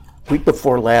Week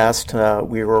before last,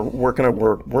 we're working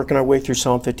our way through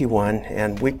Psalm 51,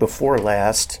 and week before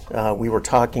last, we were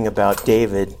talking about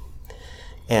David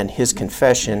and his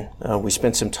confession. We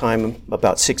spent some time,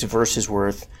 about 6 verses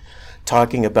worth,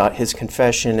 talking about his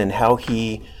confession and how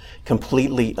he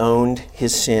completely owned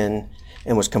his sin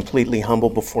and was completely humble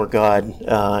before God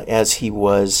as he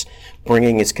was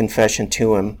bringing his confession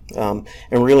to him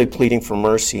and really pleading for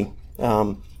mercy.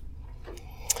 And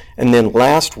then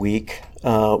last week,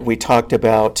 we talked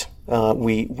about,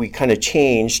 we kind of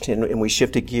changed and we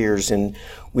shifted gears and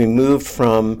we moved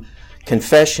from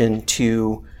confession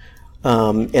to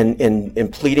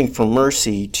and pleading for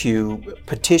mercy to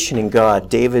petitioning God.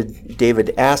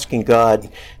 David asking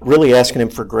God, really asking him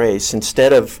for grace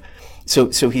instead of, so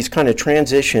he's kind of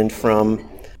transitioned from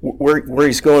where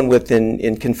he's going with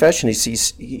in confession.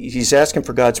 He's asking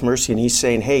for God's mercy and he's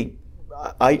saying, hey,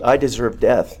 I deserve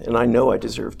death, and I know I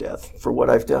deserve death for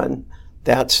what I've done.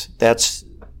 That's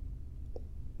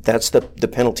the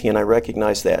penalty, and I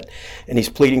recognize that. And he's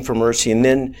pleading for mercy, and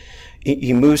then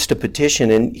he moves to petition,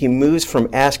 and he moves from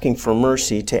asking for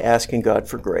mercy to asking God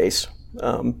for grace.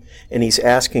 And he's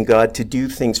asking God to do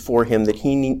things for him that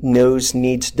he knows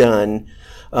needs done,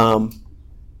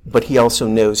 but he also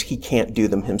knows he can't do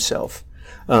them himself.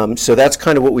 So that's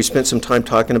kind of what we spent some time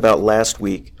talking about last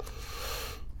week.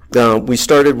 We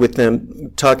started with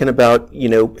them talking about,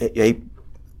 hey,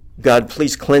 God,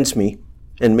 please cleanse me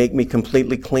and make me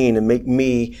completely clean and make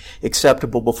me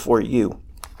acceptable before you.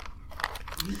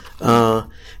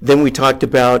 Then we talked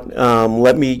about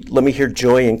let me hear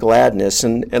joy and gladness,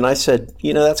 and I said,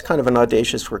 that's kind of an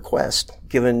audacious request,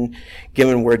 given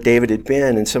where David had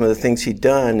been and some of the things he'd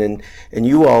done, and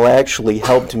you all actually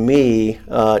helped me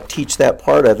teach that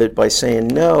part of it by saying,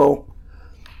 no,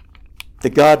 the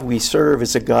God we serve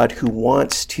is a God who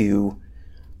wants to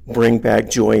bring back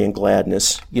joy and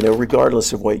gladness,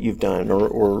 regardless of what you've done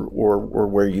or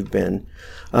where you've been.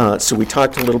 So we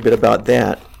talked a little bit about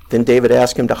that. Then David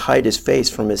asked him to hide his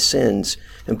face from his sins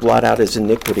and blot out his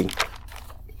iniquity.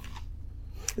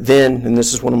 Then, and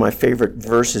this is one of my favorite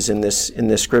verses in this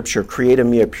scripture, create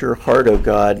in me a pure heart, O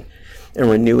God, and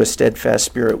renew a steadfast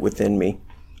spirit within me.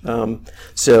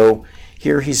 So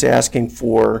here he's asking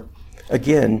for,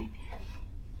 again,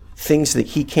 things that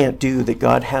he can't do that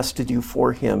God has to do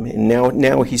for him. And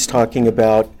now he's talking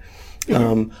about,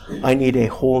 I need a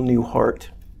whole new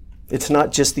heart. It's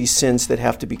not just these sins that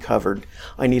have to be covered.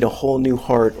 I need a whole new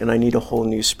heart and I need a whole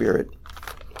new spirit.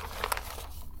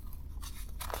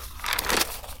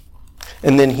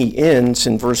 And then he ends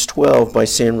in verse 12 by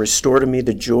saying, restore to me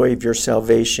the joy of your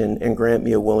salvation and grant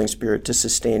me a willing spirit to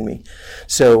sustain me.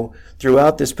 So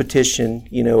throughout this petition,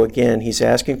 again, he's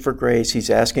asking for grace. He's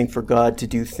asking for God to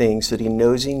do things that he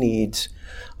knows he needs,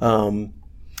 and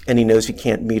he knows he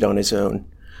can't meet on his own.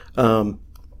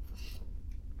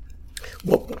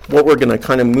 What we're going to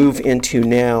kind of move into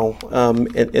now,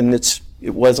 and it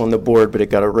was on the board, but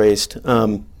it got erased.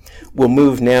 We'll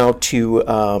move now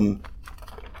to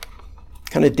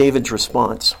kind of David's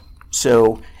response.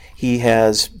 So he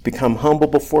has become humble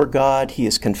before God. He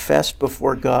has confessed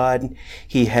before God.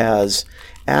 He has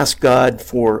asked God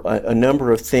for a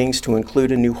number of things, to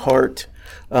include a new heart.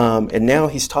 And now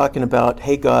he's talking about,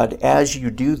 hey, God, as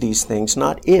you do these things,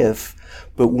 not if,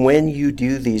 but when you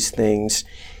do these things,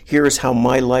 here's how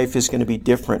my life is going to be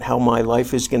different, how my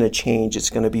life is going to change. It's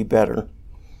going to be better.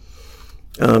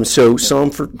 So Psalm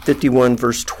 51,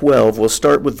 verse 12, we'll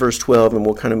start with verse 12 and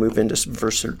we'll kind of move into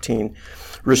verse 13.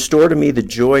 Restore to me the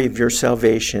joy of your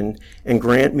salvation and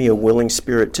grant me a willing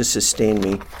spirit to sustain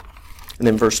me. And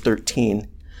then verse 13,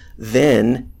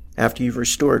 then, after you've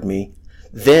restored me,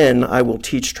 then I will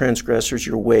teach transgressors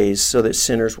your ways so that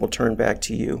sinners will turn back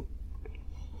to you.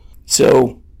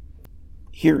 So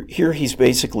here he's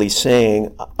basically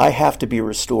saying, I have to be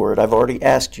restored. I've already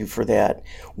asked you for that.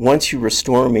 Once you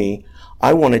restore me,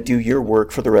 I want to do your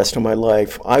work for the rest of my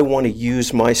life. I want to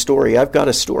use my story. I've got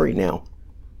a story now.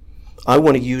 I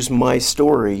want to use my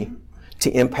story to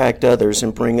impact others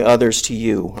and bring others to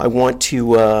you. I want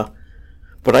to,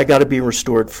 but I got to be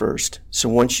restored first. So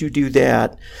once you do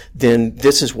that, then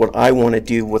this is what I want to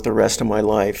do with the rest of my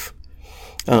life.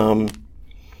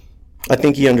 I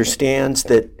think he understands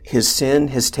that his sin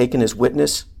has taken his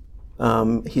witness.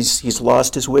 He's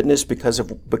lost his witness because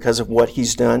of what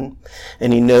he's done,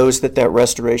 and he knows that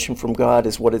restoration from God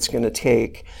is what it's going to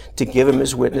take to give him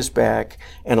his witness back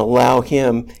and allow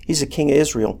him. He's a king of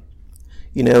Israel.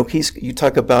 You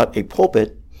talk about a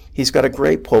pulpit. He's got a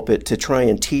great pulpit to try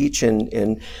and teach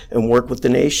and work with the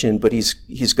nation, but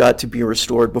he's got to be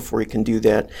restored before he can do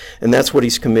that, and that's what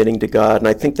he's committing to God. And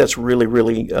I think that's really,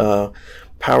 really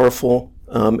powerful.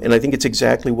 And I think it's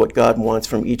exactly what God wants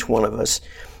from each one of us.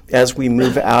 As we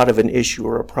move out of an issue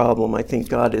or a problem, I think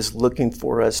God is looking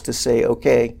for us to say,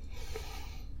 okay,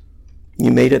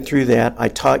 you made it through that. I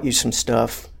taught you some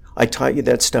stuff. I taught you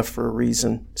that stuff for a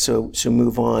reason. So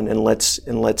move on and let's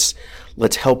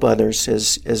help others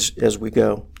as we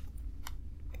go.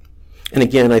 And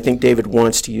again, I think David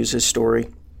wants to use his story.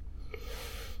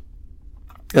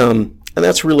 And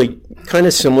that's really kind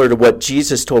of similar to what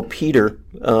Jesus told Peter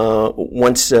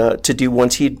once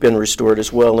he'd been restored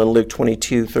as well in Luke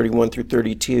 22, 31 through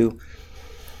 32.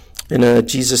 And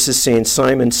Jesus is saying,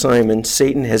 Simon, Simon,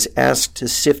 Satan has asked to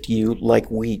sift you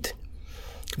like wheat.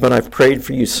 But I've prayed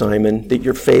for you, Simon, that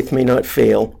your faith may not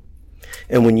fail.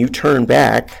 And when you turn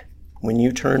back,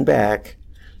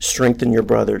 strengthen your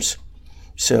brothers.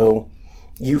 So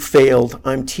you failed.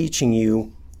 I'm teaching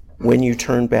you. When you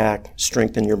turn back,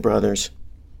 strengthen your brothers.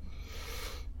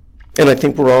 And I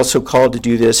think we're also called to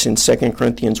do this in 2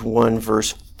 Corinthians 1,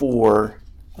 verse 4.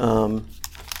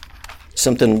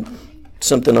 Something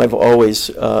I've always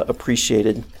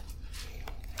appreciated.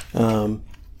 I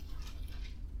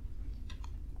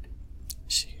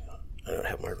don't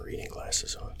have my reading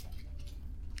glasses on.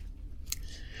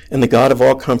 And the God of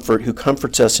all comfort, who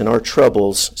comforts us in our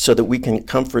troubles, so that we can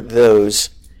comfort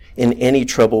those in any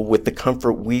trouble with the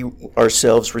comfort we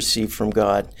ourselves receive from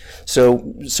God.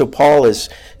 So Paul is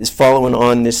following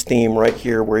on this theme right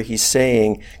here, where he's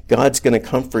saying God's going to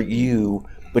comfort you,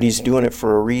 but he's doing it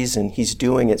for a reason. He's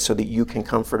doing it so that you can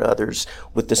comfort others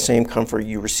with the same comfort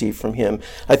you receive from him.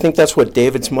 I think that's what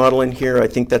David's modeling here. I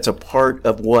think that's a part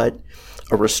of what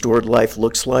a restored life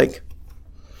looks like.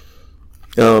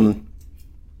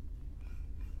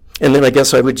 And then I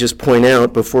guess I would just point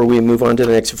out, before we move on to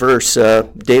the next verse,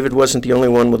 David wasn't the only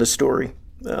one with a story.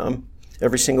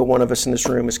 Every single one of us in this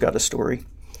room has got a story.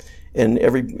 And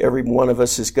every one of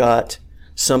us has got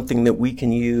something that we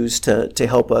can use to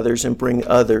help others and bring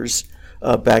others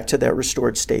back to that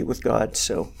restored state with God.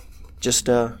 So just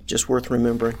worth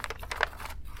remembering.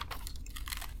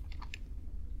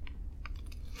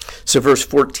 So verse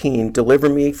 14, deliver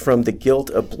me from the guilt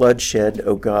of bloodshed,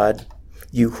 O God,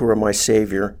 you who are my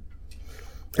Savior,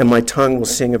 and my tongue will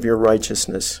sing of your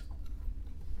righteousness.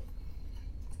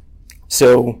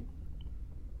 So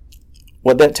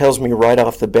what that tells me right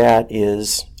off the bat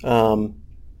is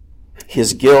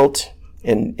his guilt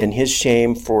and his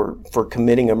shame for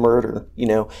committing a murder. You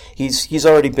know, he's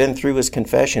already been through his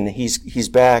confession. He's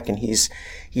back and he's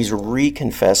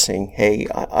reconfessing, hey,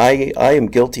 I am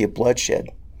guilty of bloodshed,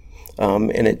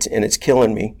 and it's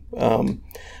killing me.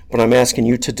 But I'm asking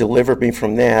you to deliver me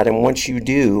from that. And once you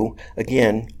do,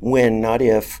 again, when, not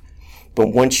if, but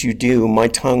once you do, my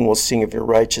tongue will sing of your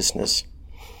righteousness.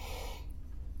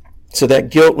 So that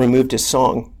guilt removed his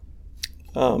song.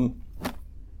 And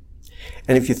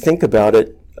if you think about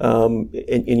it, and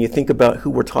you think about who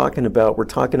we're talking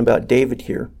about David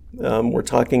here. We're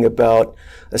talking about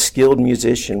a skilled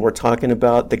musician. We're talking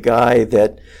about the guy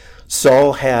that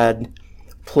Saul had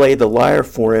play the lyre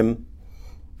for him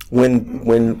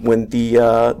when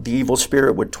the evil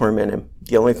spirit would torment him.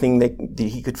 The only thing that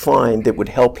he could find that would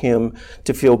help him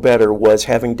to feel better was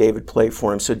having David play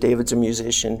for him. So David's a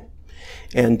musician,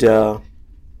 and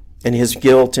his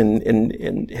guilt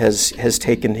and has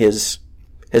taken his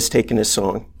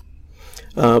song.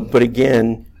 But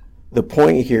again, the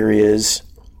point here is,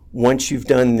 once you've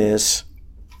done this,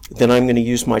 then I'm going to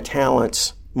use my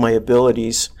talents, my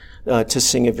abilities, to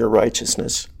sing of your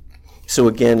righteousness. So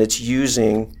again, it's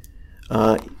using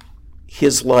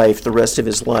his life, the rest of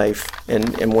his life,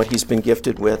 and what he's been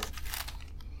gifted with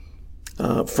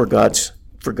for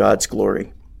God's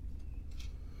glory.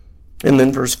 And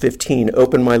then verse 15,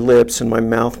 open my lips and my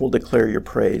mouth will declare your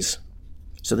praise.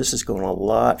 So this is going a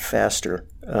lot faster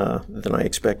than I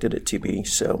expected it to be.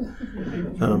 So,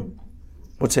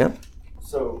 what's that?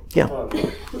 So, yeah.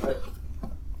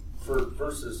 For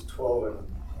verses 12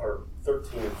 or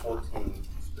 13 and 14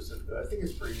 specifically, I think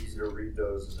it's pretty easy to read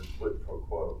those as a quid pro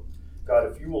quo.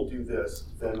 God, if you will do this,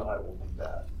 then I will do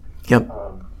that. Yep.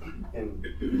 And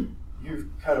you've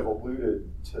kind of alluded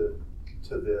to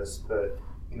this, but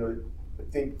I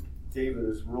think David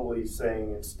is really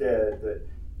saying instead that,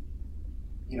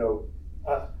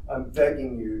 I'm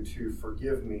begging you to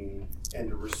forgive me and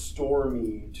to restore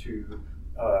me to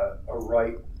a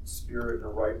right spirit and a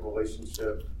right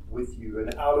relationship with you.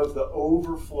 And out of the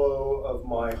overflow of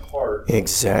my heart,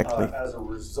 exactly, as a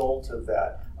result of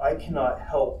that, I cannot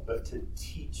help but to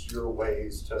teach your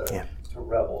ways to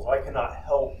rebels. I cannot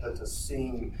help but to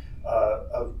sing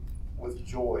with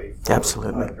joy for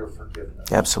Absolutely. Your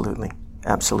forgiveness. Absolutely.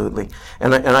 Absolutely.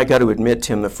 And I got to admit,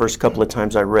 Tim, the first couple of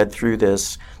times I read through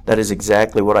this, that is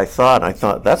exactly what I thought. I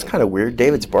thought, that's kind of weird.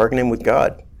 David's bargaining with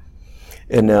God.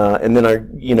 And then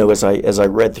as I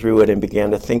read through it and began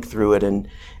to think through it and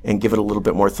give it a little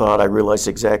bit more thought, I realized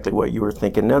exactly what you were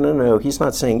thinking. No. He's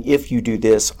not saying, if you do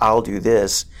this, I'll do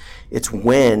this. It's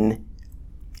when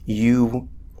you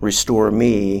restore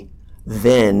me,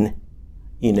 then,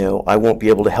 I won't be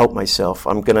able to help myself.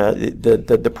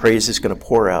 The praise is gonna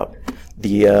pour out.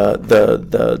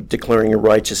 The declaring your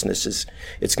righteousness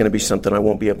it's going to be something I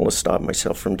won't be able to stop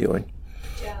myself from doing.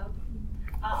 Joe,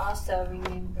 I also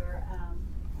remember,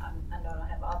 I don't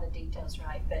have all the details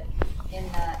right, but in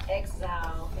the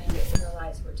exile when the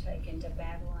Israelites were taken to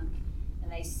Babylon,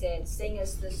 and they said, "Sing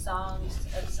us the songs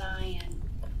of Zion,"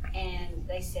 and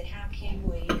they said, "How can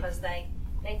we?" Because they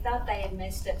thought they had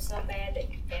messed up so bad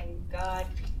and God,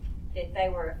 that they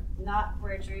were not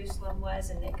where Jerusalem was,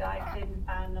 and that God couldn't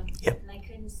find them, Yep. and they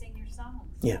couldn't sing their songs.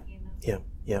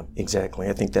 Yeah, exactly.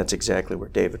 I think that's exactly where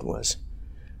David was.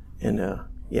 And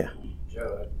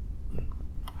Joe,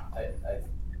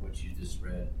 what you just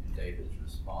read in David's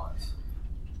response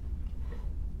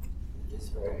is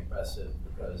very impressive,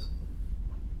 because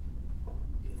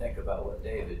you think about what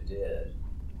David did,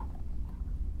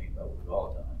 think about what we've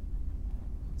all done.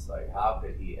 It's like, how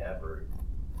could he ever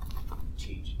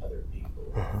teach other people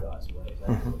God's ways?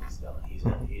 That's what he's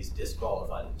done. He's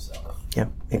disqualified himself. Yeah,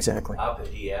 exactly. How could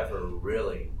he ever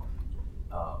really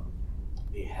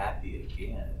be happy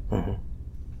again? Mm-hmm.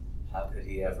 How could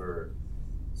he ever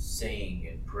sing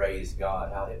and praise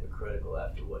God? How hypocritical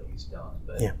after what he's done.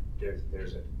 But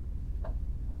there's a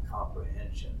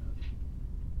comprehension of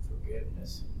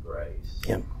forgiveness and grace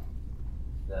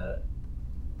that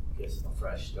gives them a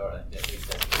fresh start. I think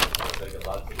that's a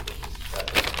lot of people just try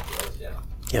to close down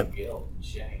guilt and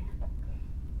shame.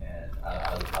 And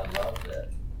I love that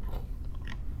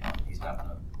he's not going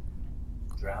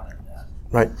to drown in that.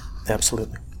 Right.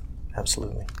 Absolutely.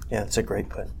 Yeah, that's a great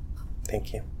put.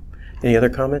 Thank you. Any other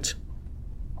comments?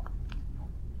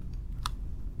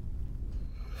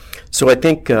 So I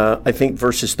think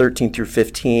verses 13 through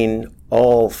 15,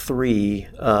 all three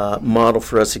model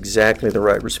for us exactly the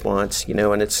right response,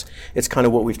 and it's kind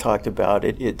of what we've talked about.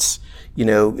 It's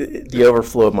the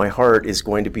overflow of my heart is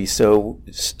going to be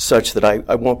such that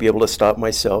I won't be able to stop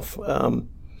myself.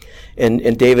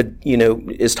 And David,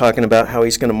 is talking about how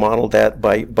he's going to model that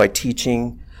by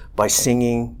teaching, by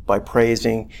singing, by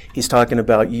praising. He's talking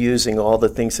about using all the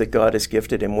things that God has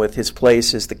gifted him with. His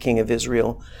place as the king of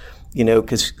Israel,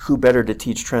 because who better to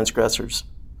teach transgressors,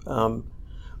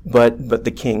 but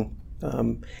the king,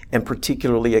 and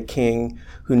particularly a king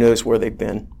who knows where they've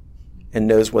been and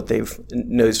knows what and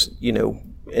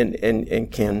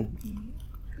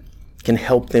can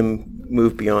help them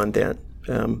move beyond that.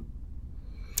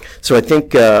 So I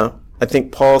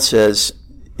think Paul says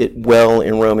it well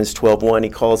in Romans 12:1. He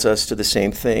calls us to the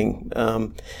same thing.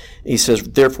 He says,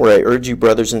 "Therefore I urge you,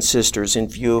 brothers and sisters, in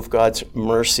view of God's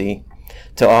mercy,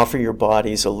 to offer your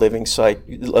bodies a living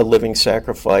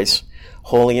sacrifice,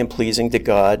 holy and pleasing to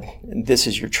God. And this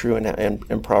is your true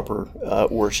and proper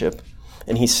worship."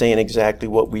 And he's saying exactly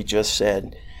what we just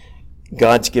said.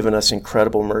 God's given us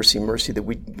incredible mercy that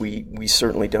we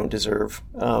certainly don't deserve.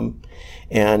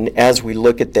 And as we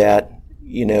look at that,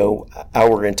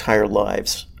 our entire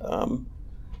lives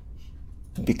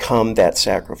become that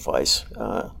sacrifice.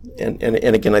 And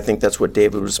again, I think that's what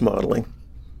David was modeling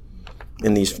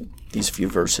in these few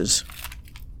verses.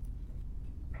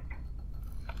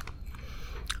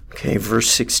 Okay, verse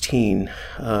 16.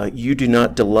 You do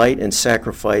not delight in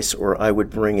sacrifice, or I would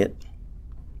bring it.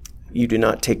 You do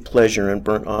not take pleasure in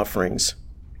burnt offerings.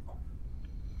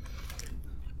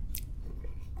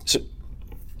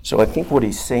 So I think what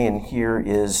he's saying here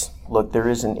is, look, there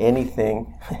isn't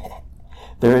anything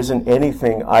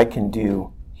I can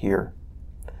do here.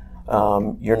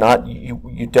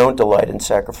 You don't delight in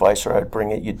sacrifice, or I'd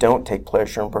bring it. You don't take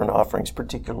pleasure in burnt offerings,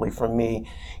 particularly from me,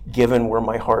 given where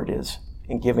my heart is,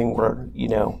 and given where,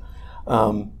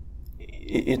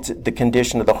 it's the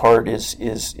condition of the heart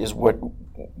is what.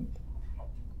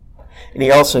 And he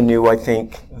also knew, I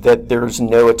think, that there's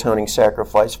no atoning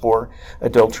sacrifice for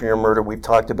adultery or murder. We've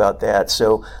talked about that.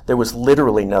 So there was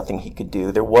literally nothing he could do.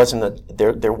 There wasn't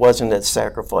a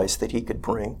sacrifice that he could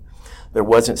bring. There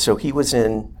wasn't. So he was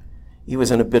in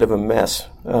a bit of a mess.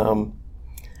 And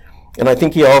I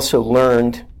think he also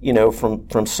learned,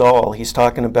 from Saul. He's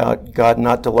talking about God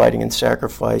not delighting in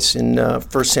sacrifice in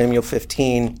 1 Samuel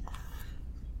 15,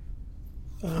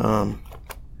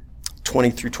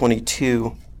 20 through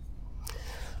 22.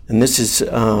 And this is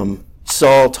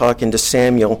Saul talking to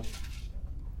Samuel.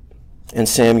 And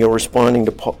Samuel responding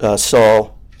to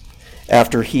Saul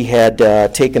after he had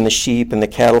taken the sheep and the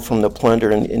cattle from the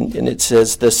plunder. And it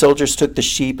says, the soldiers took the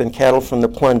sheep and cattle from the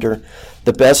plunder,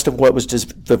 the best of what was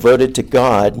devoted to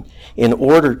God, in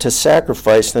order to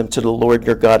sacrifice them to the Lord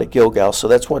your God at Gilgal. So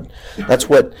that's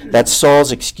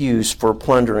Saul's excuse for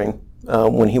plundering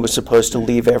when he was supposed to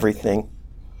leave everything.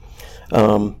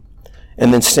 And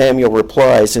then Samuel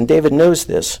replies, and David knows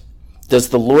this, does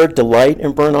the Lord delight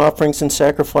in burnt offerings and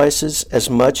sacrifices as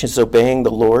much as obeying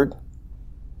the Lord?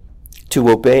 To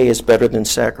obey is better than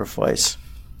sacrifice.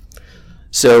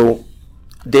 So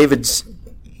David's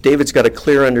got a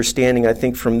clear understanding, I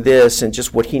think, from this and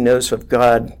just what he knows of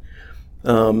God,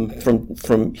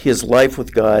 from his life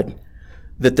with God,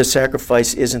 that the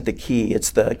sacrifice isn't the key. It's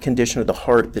the condition of the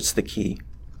heart that's the key.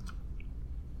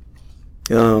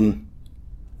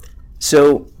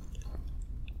 So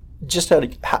just how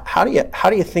do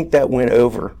you think that went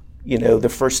over? You know, the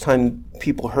first time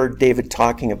people heard David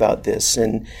talking about this,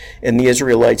 and the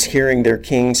Israelites hearing their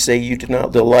king say, you do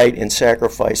not delight in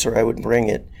sacrifice, or I would bring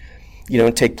it. You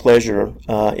don't take pleasure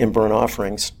in burnt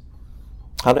offerings.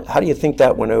 How do you think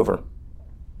that went over?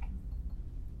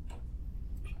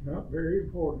 Not very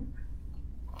important.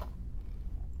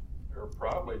 They're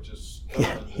probably just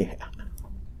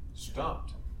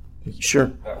stumped. Sure.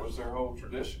 That was their whole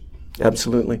tradition.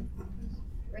 Absolutely.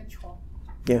 Ritual.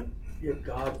 Yeah. Yet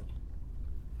God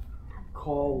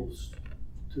calls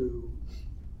to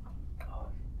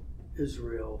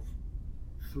Israel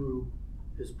through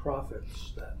his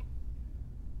prophets that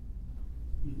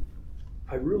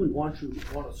I really want you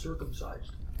to want a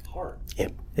circumcised heart. Yeah,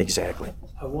 exactly.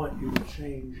 I want you to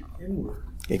change inward.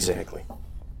 Exactly.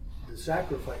 The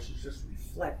sacrifices just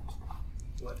reflect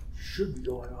what should be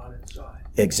going on inside.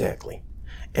 Exactly.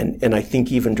 And I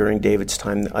think even during David's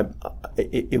time,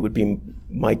 it would be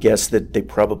my guess that they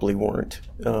probably weren't.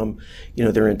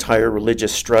 Their entire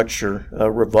religious structure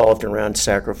revolved around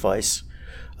sacrifice.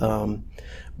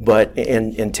 But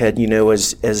Ted,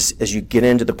 as you get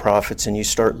into the prophets and you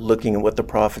start looking at what the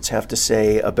prophets have to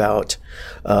say about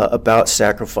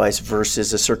sacrifice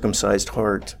versus a circumcised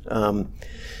heart,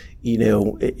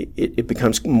 it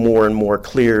becomes more and more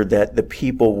clear that the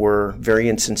people were very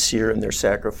insincere in their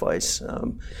sacrifice.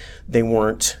 They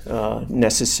weren't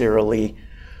necessarily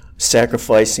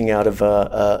sacrificing out of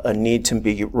a need to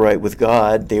be right with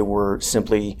God. They were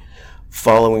simply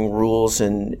following rules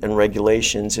and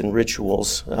regulations and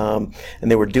rituals. And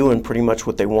they were doing pretty much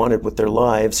what they wanted with their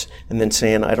lives and then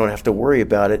saying, I don't have to worry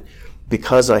about it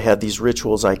because I had these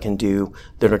rituals I can do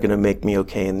that are going to make me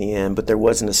okay in the end. But there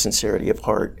wasn't a sincerity of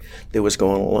heart that was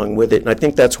going along with it. And I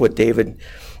think that's what David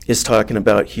is talking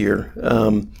about here.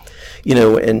 And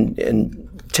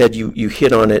Ted, you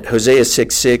hit on it. Hosea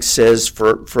 6:6 says,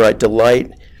 for I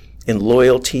delight in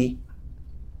loyalty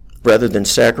rather than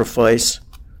sacrifice,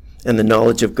 and the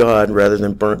knowledge of God rather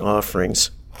than burnt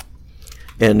offerings.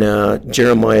 And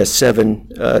Jeremiah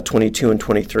 7:22 and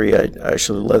 23, I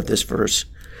actually love this verse.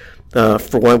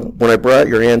 For when I brought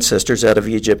your ancestors out of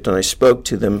Egypt and I spoke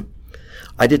to them,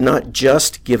 I did not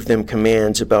just give them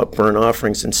commands about burnt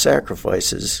offerings and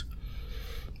sacrifices,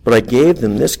 but I gave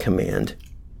them this command: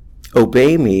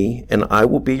 obey me, and I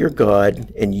will be your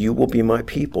God, and you will be my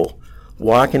people.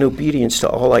 Walk in obedience to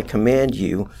all I command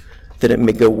you, that it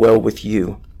may go well with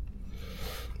you.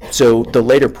 So the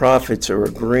later prophets are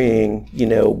agreeing,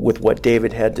 with what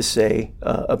David had to say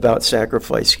about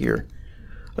sacrifice here.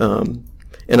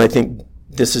 And I think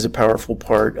this is a powerful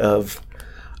part of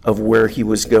where he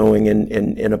was going,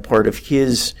 and a part of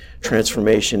his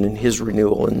transformation and his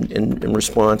renewal and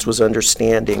response was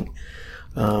understanding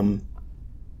that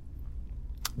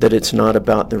it's not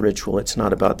about the ritual, it's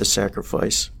not about the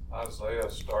sacrifice.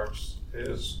 Isaiah starts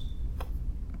his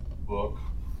book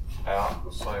out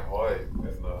the same way.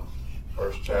 In the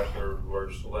first chapter,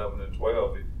 verse 11 and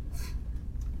 12,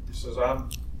 he says, I'm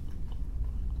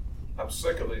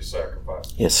sick of these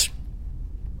sacrifices. Yes.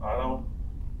 I don't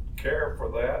care for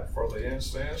that, for the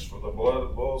incense, for the blood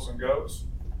of bulls and goats.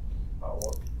 I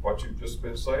want what you've just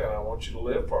been saying. I want you to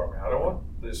live for me. I don't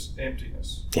want this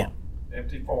emptiness. Yeah.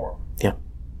 Empty form. Yeah.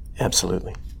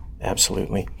 Absolutely.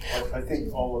 Absolutely. I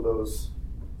think all of those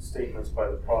statements by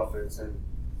the prophets and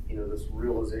this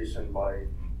realization by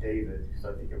David, because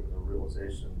I think it was a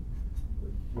realization,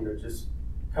 just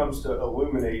comes to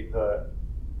illuminate the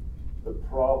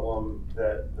problem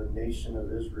that the nation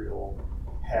of Israel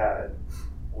had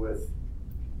with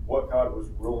what God was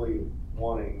really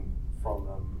wanting from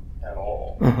them at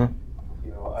all.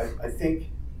 Mm-hmm. I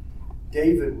think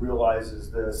David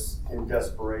realizes this in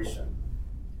desperation.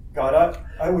 God,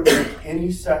 I would make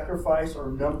any sacrifice or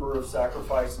number of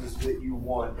sacrifices that you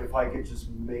want if I could just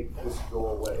make this go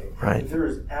away. Right. There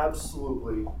is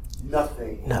absolutely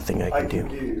nothing I can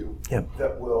do. Yep.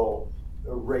 that will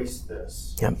erase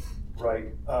this. Yep.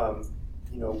 Right.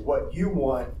 What you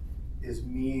want is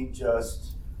me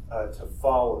just to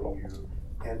follow you,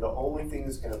 and the only thing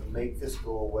that's going to make this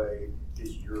go away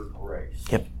is your grace.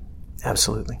 Yep.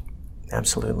 Absolutely.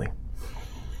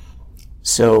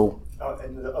 So.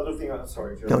 And the other thing, I'm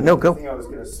sorry, Joe. No, go. The thing I was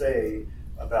going to say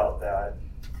about that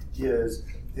is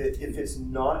that if it's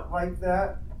not like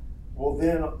that, well,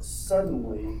 then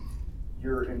suddenly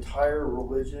your entire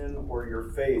religion or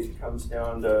your faith comes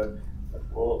down to,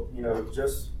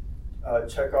 just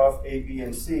check off A, B,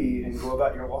 and C and go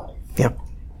about your life. Yeah.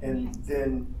 And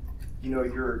then,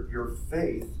 your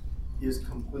faith is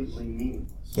completely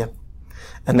meaningless. Yep.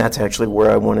 And that's actually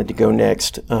where I wanted to go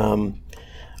next.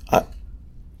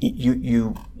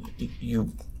 You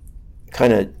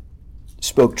kind of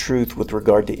spoke truth with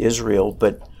regard to Israel,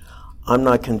 but I'm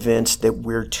not convinced that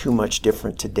we're too much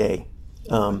different today.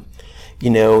 That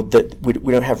we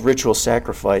don't have ritual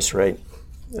sacrifice, right?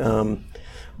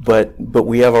 But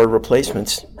we have our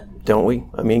replacements, don't we?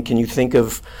 I mean, can you think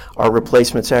of our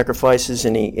replacement sacrifices?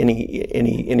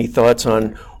 Any thoughts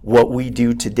on what we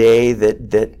do today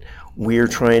that we're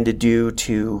trying to do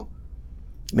to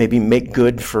maybe make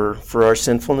good for our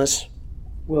sinfulness?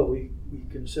 Well, we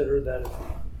consider that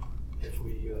if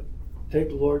we take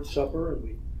the Lord's Supper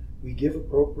and we give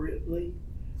appropriately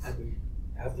and we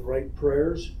have the right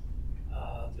prayers,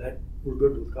 that we're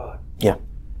good with God. Yeah.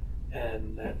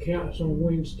 And that counts on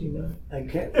Wednesday night.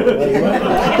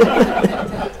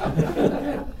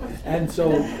 And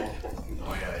so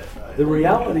the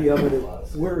reality of it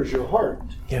is, where is your heart?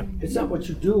 Yeah. It's not what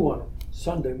you do on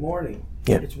Sunday morning.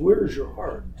 Yeah. It's where is your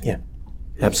heart? Yeah.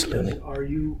 Absolutely. Are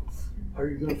you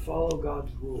going to follow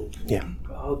God's rules? Yeah.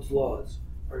 God's laws?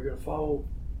 Are you going to follow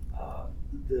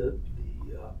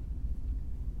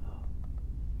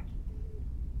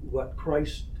what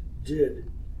Christ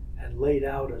did and laid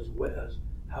out as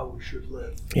how we should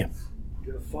live? Yeah. Are we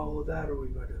going to follow that, or are we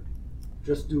going to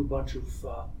just do a bunch of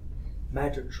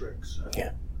magic tricks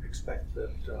and expect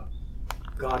that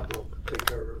God will take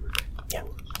care of everything?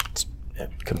 Yeah.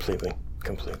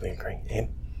 Completely agree. Abe?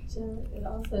 So it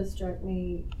also struck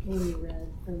me when you read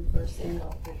from 1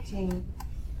 Samuel 15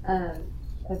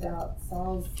 about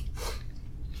Saul's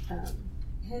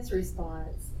his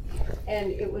response, and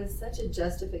it was such a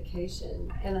justification.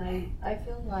 And I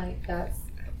feel like that's,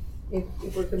 if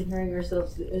we're comparing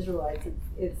ourselves to the Israelites,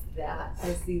 it's that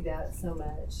I see that so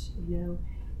much.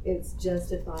 It's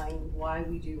justifying why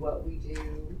we do what we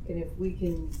do, and if we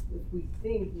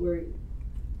think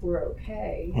we're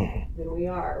okay, then we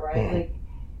are, right? Mm-hmm. Like,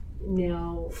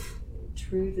 now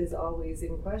truth is always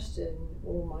in question.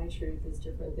 Well, my truth is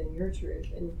different than your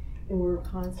truth, and we're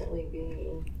constantly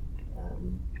being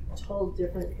told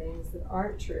different things that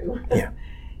aren't true. Yeah.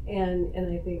 and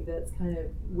I think that's kind of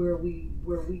where we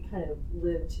kind of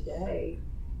live today,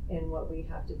 and what we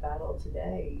have to battle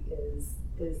today is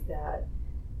that.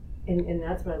 And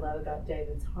that's what I love about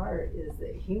David's heart, is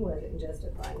that he wasn't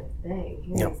justifying a thing.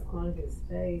 He was on his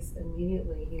face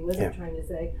immediately. He wasn't trying to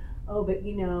say, "Oh, but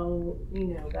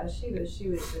Bathsheba, she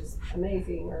was just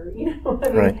amazing," or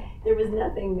Right. There was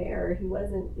nothing there. He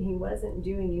wasn't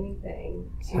doing anything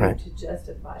to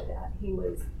justify that. He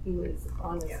was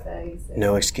on his face. And,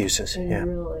 no excuses. And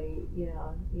really,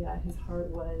 his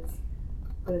heart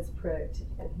was pricked,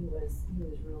 and he was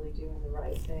really doing the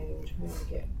right thing, trying to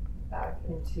get back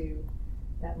into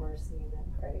that mercy and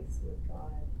that grace with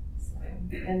God. So,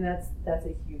 and that's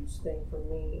a huge thing for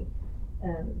me,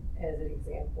 as an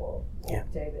example.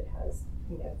 David has,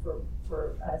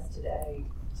 for us today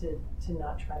to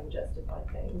not try and justify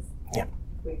things. Yeah.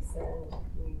 If we've sinned,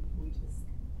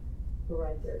 we're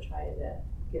right there trying to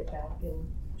get back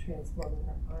and transform in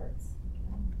our hearts.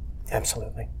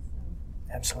 Absolutely.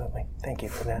 Thank you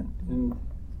for that. And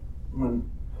when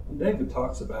David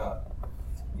talks about,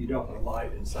 you don't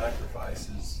delight in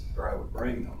sacrifices, or I would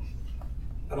bring them,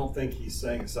 I don't think he's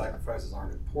saying sacrifices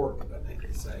aren't important. I think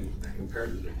he's saying,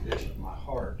 compared to the condition of my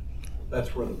heart,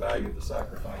 that's where the value of the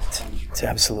sacrifice comes from. That's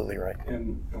absolutely right.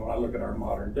 And when I look at our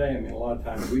modern day, a lot of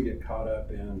times we get caught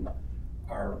up in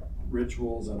our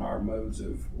rituals and our modes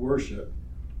of worship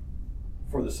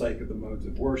for the sake of the modes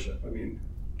of worship.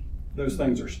 Those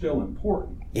things are still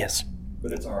important. Yes.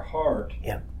 But it's our heart.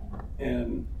 Yeah.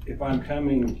 And if I'm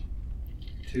coming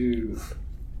to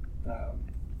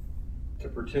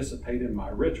participate in my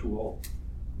ritual,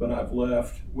 but I've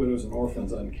left widows and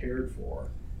orphans uncared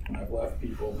for, and I've left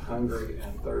people hungry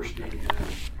and thirsty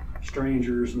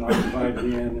strangers, not invited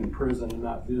in prison and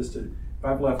not visited, if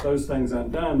I've left those things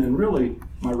undone, then really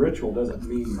my ritual doesn't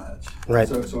mean much. Right.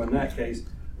 So in that case,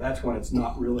 that's when it's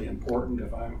not really important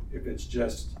if it's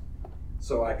just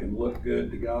so I can look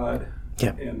good to God.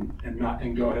 Yeah.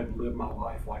 And go ahead and live my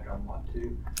life like I want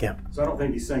to. Yeah. So I don't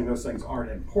think he's saying those things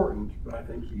aren't important, but I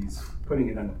think he's putting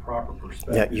it in the proper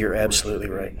perspective. Yeah, you're absolutely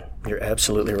right. You're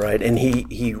absolutely right. And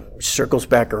he circles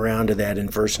back around to that in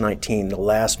verse 19, the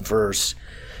last verse,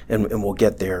 and we'll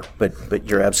get there. But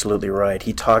you're absolutely right.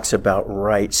 He talks about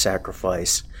right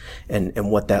sacrifice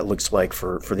and what that looks like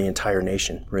for the entire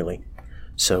nation, really.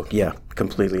 So yeah,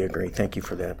 completely agree. Thank you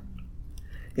for that.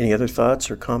 Any other thoughts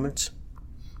or comments?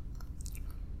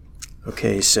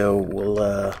 Okay, so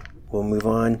we'll move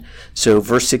on. So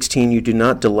verse 16, you do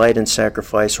not delight in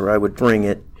sacrifice, or I would bring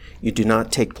it. You do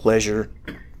not take pleasure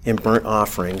in burnt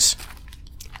offerings.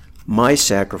 My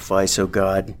sacrifice, O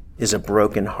God, is a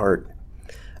broken heart.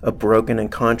 A broken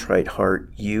and contrite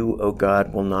heart, you, O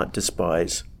God, will not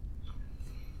despise.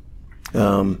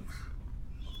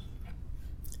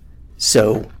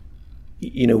 So,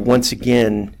 once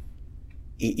again,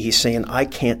 he's saying, I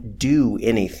can't do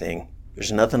anything.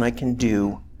 There's nothing I can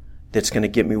do that's going to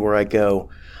get me where I go.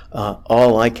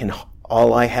 All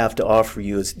I have to offer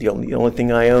you is the only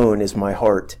thing I own is my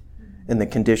heart, and the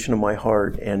condition of my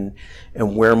heart, and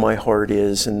where my heart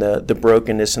is, and the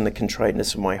brokenness and the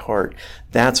contriteness of my heart.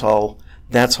 That's all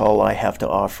I have to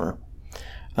offer.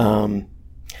 And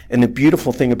the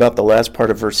beautiful thing about the last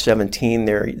part of verse 17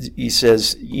 there, he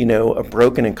says, a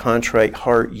broken and contrite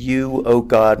heart, you, O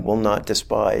God, will not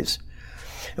despise.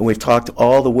 And we've talked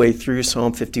all the way through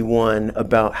Psalm 51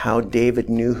 about how David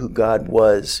knew who God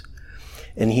was.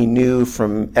 And he knew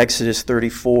from Exodus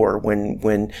 34,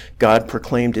 when God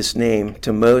proclaimed his name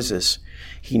to Moses,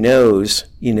 he knows,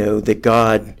 that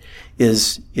God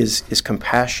is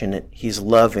compassionate. He's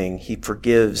loving. He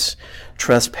forgives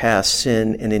trespass,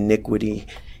 sin, and iniquity.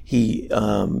 He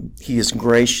is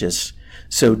gracious.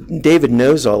 So David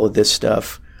knows all of this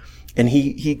stuff. And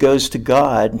he goes to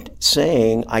God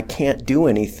saying, I can't do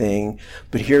anything,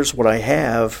 but here's what I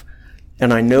have,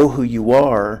 and I know who you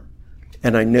are,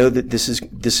 and I know that this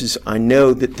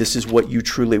is what you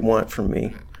truly want from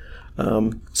me.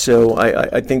 So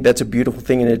I think that's a beautiful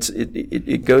thing, and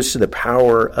it goes to the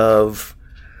power of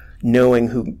knowing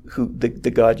who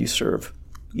the God you serve,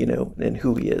 and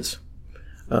who he is.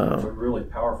 It's a really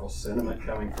powerful sentiment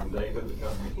coming from David,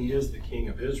 because he is the king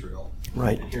of Israel.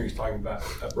 Right. And here he's talking about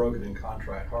a broken and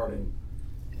contrite heart. And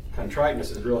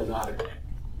contriteness is really not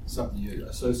something you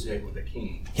associate with a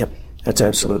king. Yep, that's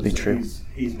absolutely true.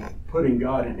 He's putting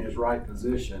God in his right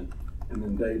position, and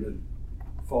then David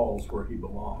falls where he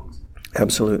belongs.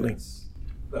 Absolutely.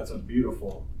 That's a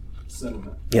beautiful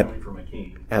sentiment coming from a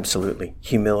king. Absolutely.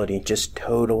 Humility, just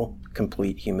total,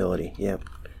 complete humility. Yep.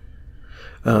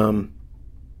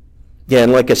 Yeah,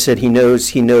 and like I said, he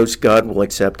knows God will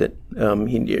accept it.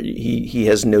 He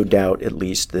has no doubt, at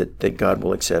least, that God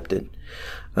will accept it.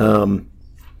 And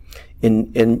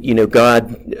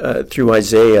God, through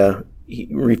Isaiah, he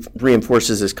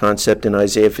reinforces this concept in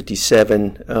Isaiah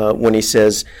 57 when he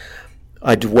says,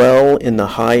 I dwell in the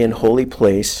high and holy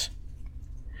place,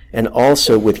 and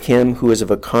also with him who is of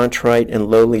a contrite and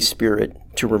lowly spirit,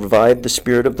 to revive the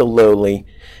spirit of the lowly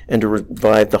and to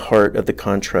revive the heart of the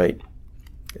contrite.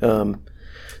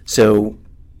 So,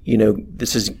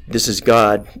 this is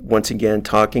God once again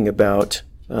talking about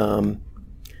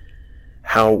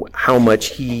how much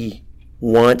he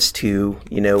wants to.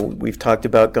 We've talked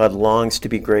about God longs to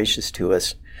be gracious to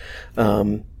us.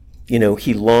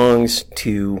 He longs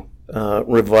to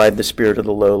revive the spirit of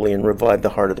the lowly and revive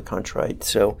the heart of the contrite.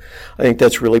 So, I think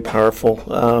that's really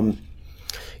powerful.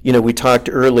 We talked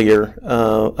earlier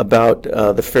about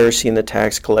the Pharisee and the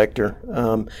tax collector.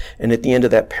 And at the end of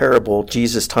that parable,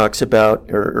 Jesus talks about,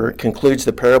 or concludes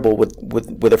the parable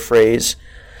with a phrase,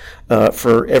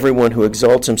 for everyone who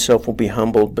exalts himself will be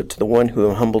humbled, but to the one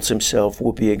who humbles himself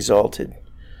will be exalted.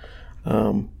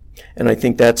 And I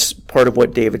think that's part of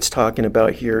what David's talking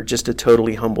about here, just a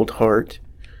totally humbled heart.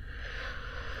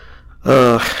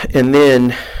 And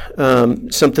then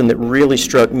something that really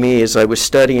struck me as I was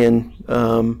studying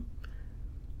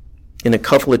in a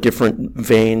couple of different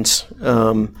veins,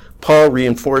 Paul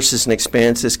reinforces and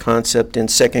expands this concept in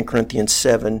 2 Corinthians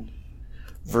 7,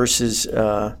 verses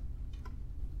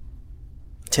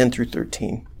 10 through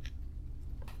 13.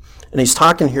 And he's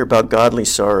talking here about godly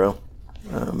sorrow.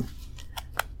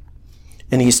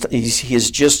 And he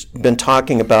has just been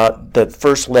talking about the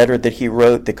first letter that he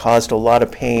wrote that caused a lot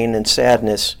of pain and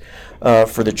sadness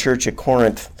for the church at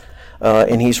Corinth.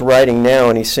 And he's writing now,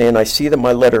 and he's saying, I see that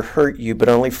my letter hurt you, but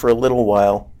only for a little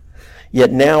while.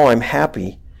 Yet now I'm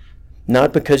happy,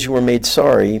 not because you were made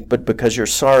sorry, but because your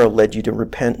sorrow led you to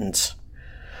repentance.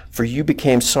 For you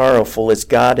became sorrowful as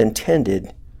God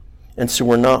intended, and so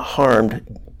were not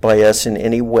harmed by us in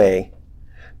any way.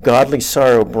 Godly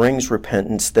sorrow brings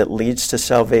repentance that leads to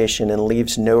salvation and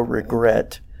leaves no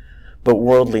regret, but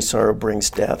worldly sorrow brings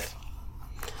death.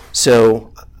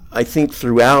 So I think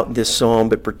throughout this psalm,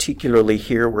 but particularly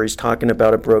here where he's talking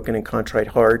about a broken and contrite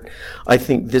heart, I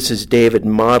think this is David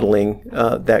modeling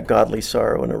that godly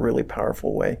sorrow in a really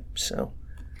powerful way. So,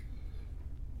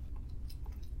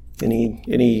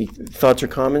 any thoughts or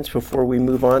comments before we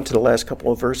move on to the last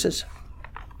couple of verses?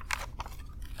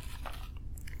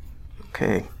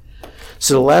 Okay.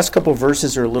 So the last couple of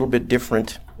verses are a little bit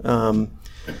different.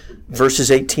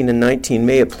 Verses 18 and 19,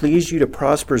 may it please you to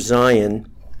prosper Zion,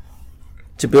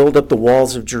 to build up the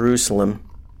walls of Jerusalem.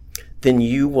 Then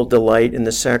you will delight in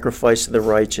the sacrifice of the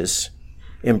righteous,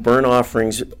 in burnt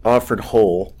offerings offered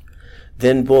whole.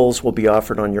 Then bulls will be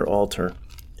offered on your altar.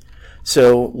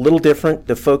 So, a little different.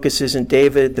 The focus isn't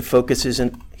David. The focus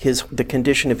isn't the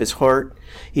condition of his heart.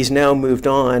 He's now moved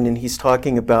on, and he's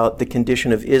talking about the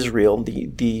condition of Israel,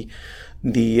 the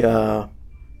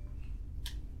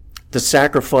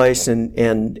sacrifice and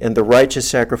the righteous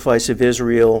sacrifice of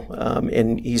Israel,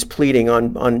 and he's pleading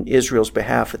on Israel's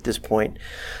behalf at this point.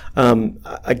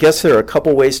 I guess there are a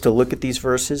couple ways to look at these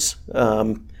verses.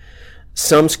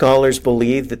 Some scholars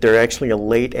believe that they're actually a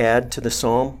late add to the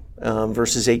psalm.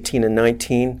 Verses 18 and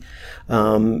 19,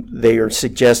 they are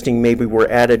suggesting maybe were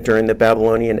added during the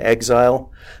Babylonian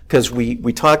exile, because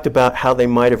we talked about how they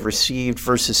might have received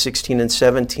verses 16 and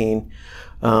 17,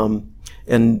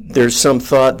 and there's some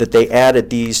thought that they added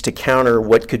these to counter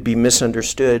what could be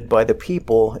misunderstood by the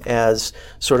people as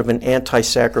sort of an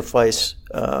anti-sacrifice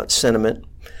sentiment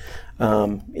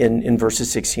in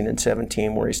verses 16 and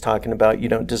 17, where he's talking about you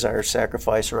don't desire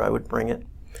sacrifice or I would bring it.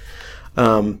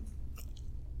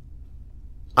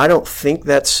 I don't think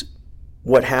that's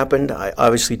what happened. I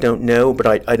obviously don't know, but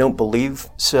I don't believe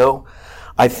so.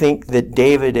 I think that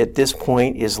David at this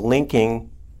point is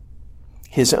linking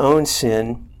his own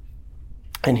sin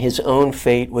and his own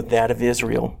fate with that of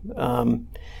Israel.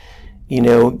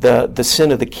 The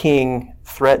sin of the king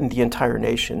threatened the entire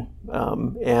nation.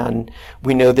 And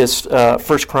we know this, 1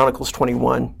 Chronicles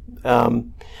 21.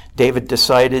 David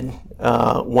decided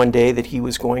one day that he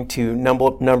was going to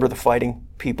number the fighting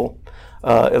people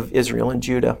of Israel and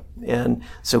Judah. And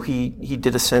so he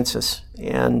did a census,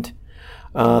 and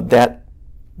that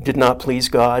did not please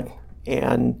God.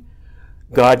 And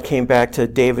God came back to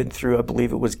David through, I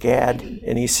believe it was Gad,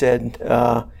 and he said,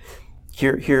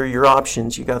 here are your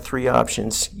options. You got 3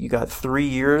 options. You got 3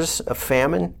 years of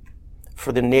famine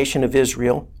for the nation of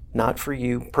Israel, not for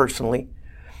you personally,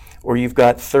 or you've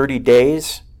got 3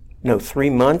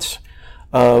 months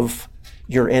of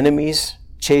your enemies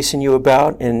chasing you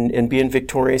about and being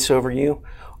victorious over you,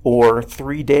 or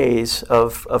 3 days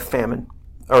of famine,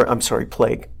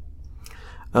 plague.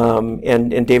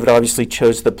 And David obviously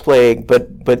chose the plague,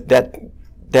 but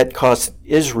that cost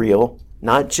Israel,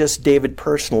 not just David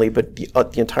personally, but the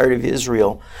entirety of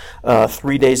Israel,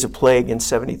 3 days of plague and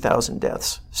 70,000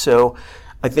 deaths. So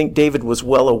I think David was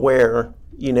well aware,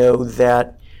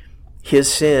 that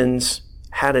his sins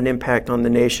had an impact on the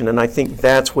nation, and I think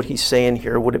that's what he's saying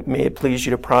here. May it please you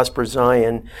to prosper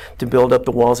Zion, to build up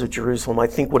the walls of Jerusalem. I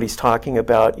think what he's talking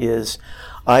about is,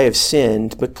 I have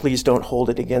sinned, but please don't hold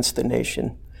it against the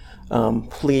nation.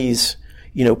 Please,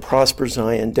 prosper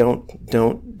Zion.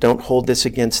 Don't hold this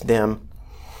against them.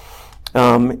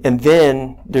 And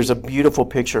then there's a beautiful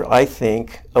picture, I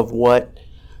think, of what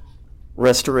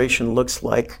restoration looks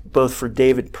like, both for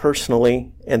David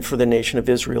personally and for the nation of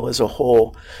Israel as a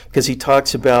whole, because he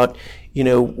talks about,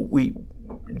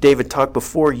 David talked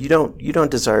before, you don't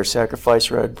desire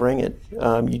sacrifice or I'd bring it.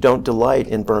 You don't delight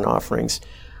in burnt offerings.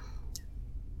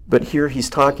 But here he's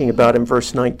talking about in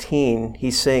verse 19,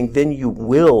 he's saying, then you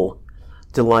will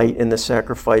delight in the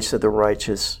sacrifice of the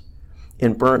righteous,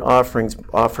 in burnt offerings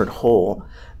offered whole.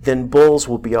 Then bulls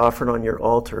will be offered on your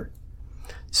altar.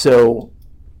 So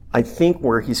I think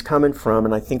where he's coming from,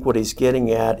 and I think what he's getting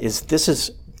at,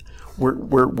 is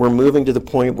we're moving to the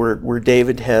point where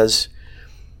David has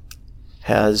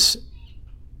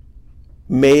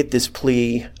made this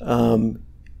plea, and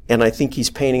I think he's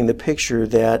painting the picture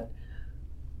that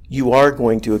you are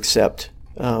going to accept.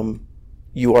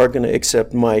 You are going to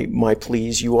accept my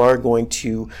pleas. You are going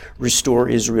to restore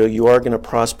Israel. You are going to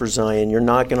prosper Zion. You're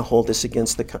not going to hold this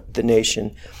against the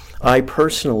nation. I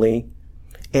personally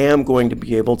am going to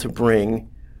be able to bring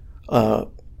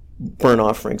burnt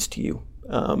offerings to you.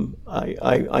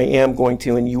 I am going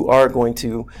to, and you are going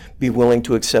to be willing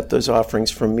to accept those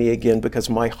offerings from me again, because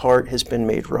my heart has been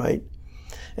made right,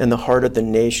 and the heart of the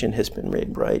nation has been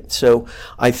made right. So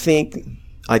I think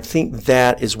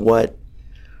that is what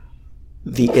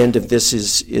the end of this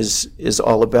is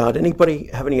all about. Anybody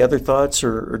have any other thoughts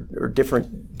or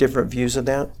different views of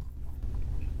that?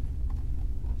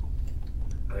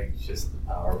 I think it's just the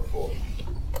powerful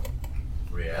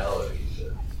reality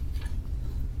that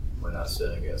when I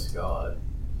sin against God,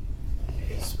 it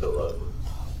can spill over.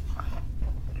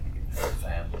 It can hurt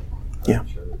family, hurt Yeah.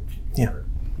 church, Yeah. hurt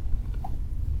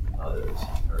others,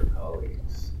 hurt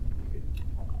colleagues, it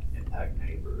can impact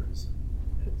neighbors.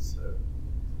 It's,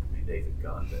 David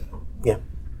content. Yeah.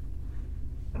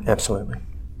 Absolutely.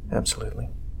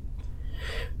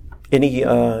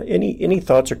 Any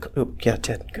thoughts or yeah,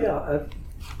 Ted? Go. Yeah,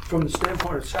 from the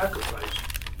standpoint of sacrifice,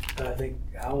 and I think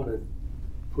Alan had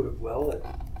put it well, that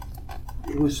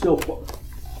it was still,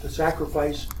 the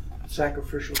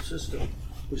sacrificial system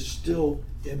was still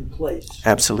in place.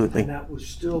 Absolutely. And that was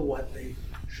still what they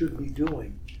should be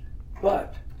doing.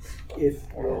 But if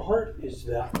your heart is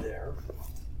not there,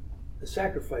 the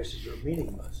sacrifices are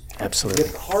meaningless. Absolutely.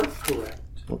 Get the heart correct.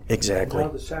 Exactly. Now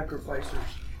the sacrifices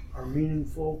are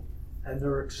meaningful and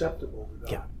they're acceptable to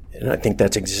God. Yeah. And I think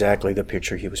that's exactly the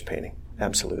picture he was painting.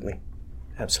 Absolutely.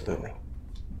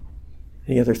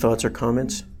 Any other thoughts or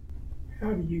comments?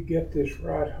 How do you get this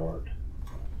right heart?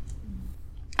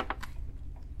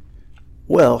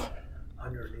 Well,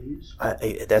 On your knees.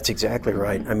 that's exactly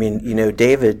right. I mean,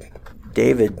 David,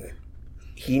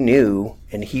 he knew,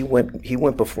 and he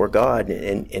went before God,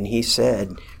 and he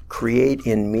said, "Create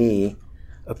in me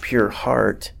a pure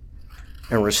heart,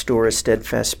 and restore a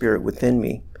steadfast spirit within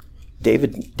me."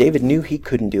 David knew he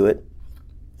couldn't do it,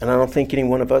 and I don't think any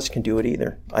one of us can do it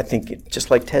either. I think,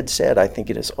 just like Ted said, I think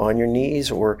it is on your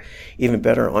knees, or even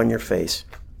better, on your face,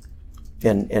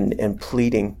 and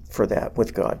pleading for that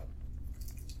with God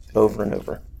over and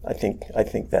over. I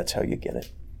think that's how you get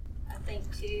it. I think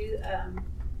too,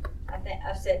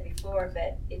 I've said before,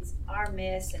 but it's our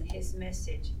mess and his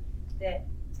message that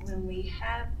when we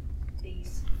have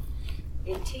these,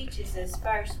 it teaches us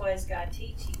first, what is God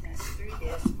teaching us through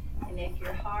this? And if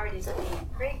your heart is being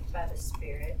pricked by the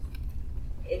Spirit,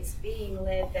 it's being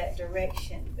led that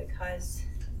direction, because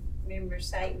remember,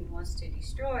 Satan wants to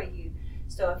destroy you.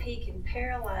 So if he can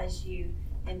paralyze you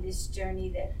in this journey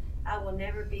that I will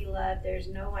never be loved, there's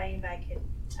no way I could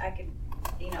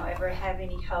ever have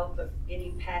any hope of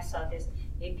getting past all this.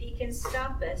 If he can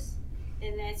stop us,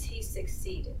 then he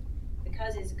succeeded,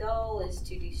 because his goal is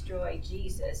to destroy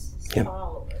Jesus, his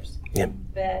followers. Yep.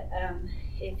 But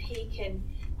if he can,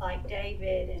 like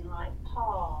David and like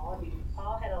Paul,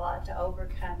 Paul had a lot to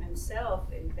overcome himself,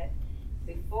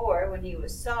 before when he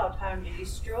was Saul, trying to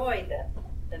destroy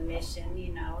the mission,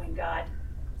 and God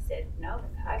said, "No,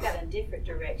 I got a different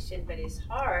direction," but his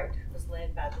heart was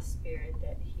led by the Spirit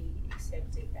that he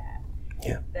accepted that.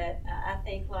 Yeah. But I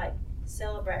think like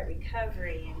Celebrate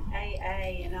Recovery and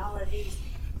AA and all of these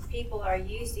people are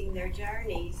using their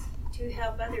journeys to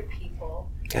help other people.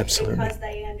 Absolutely. Because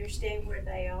they understand where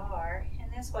they are,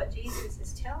 and that's what Jesus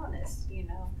is telling us.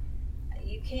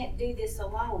 You can't do this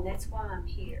alone. That's why I'm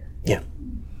here. Yeah.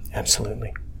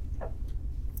 Absolutely.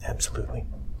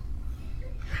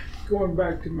 Going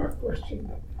back to my question,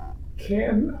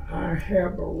 can I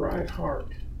have a right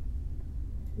heart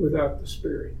without the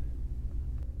Spirit?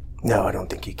 No, I don't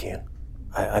think you can.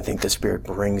 I think the Spirit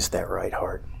brings that right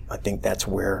heart. I think that's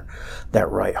where that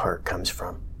right heart comes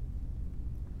from.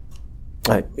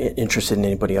 I'm interested in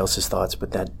anybody else's thoughts,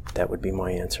 but that would be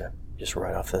my answer, just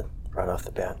right off the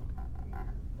bat.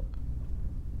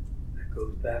 That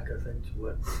goes back, I think, to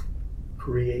what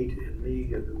create in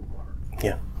me a new heart.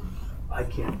 Yeah. I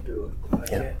can't do it. I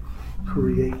can't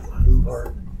create a new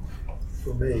heart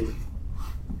for me.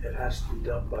 It has to be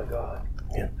done by God.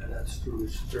 Yeah. And that's through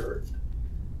His Spirit.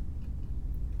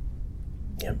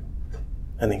 Yep.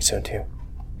 I think so too.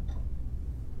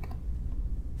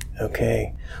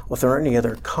 Okay. Well, if there aren't any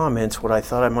other comments, what I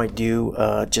thought I might do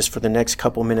just for the next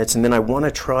couple minutes, and then I want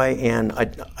to try and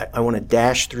I want to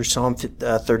dash through Psalm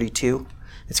 32.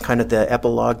 It's kind of the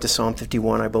epilogue to Psalm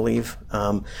 51, I believe.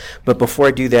 But before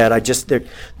I do that,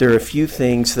 there are a few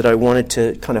things that I wanted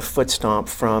to kind of foot stomp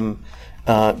from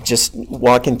just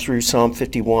walking through Psalm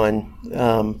 51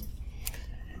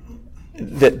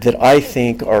 that I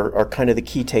think are kind of the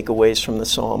key takeaways from the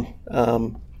psalm.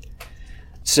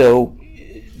 So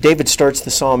David starts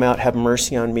the psalm out, "Have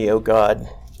mercy on me, O God."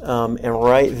 And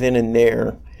right then and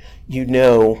there, you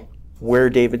know where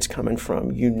David's coming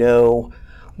from. You know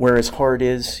where his heart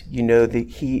is. You know that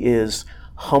he is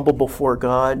humble before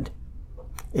God,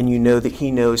 and you know that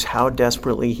he knows how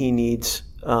desperately he needs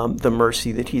the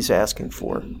mercy that he's asking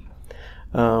for.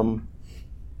 And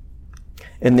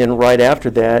then right after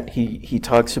that, he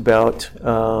talks about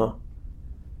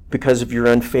because of your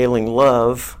unfailing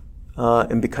love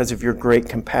and because of your great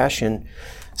compassion.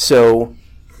 So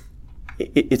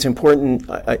it's important,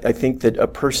 I think, that a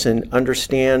person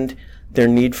understand their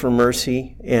need for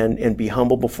mercy and be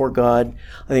humble before God.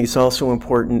 I think it's also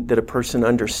important that a person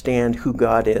understand who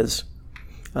God is.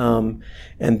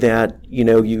 And that,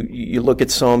 you look at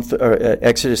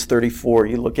Exodus 34,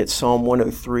 you look at Psalm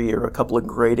 103, or a couple of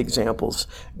great examples,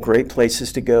 great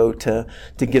places to go to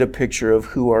get a picture of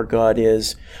who our God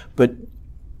is. But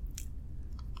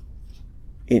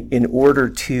in order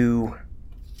to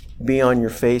be on your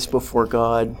face before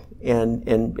God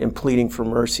and pleading for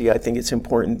mercy, I think it's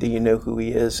important that you know who he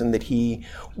is and that he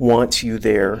wants you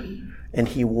there, and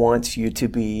he wants you to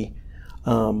be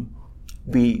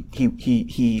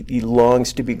he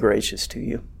longs to be gracious to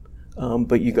you,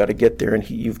 but you got to get there, and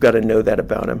you've got to know that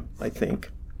about him, I think.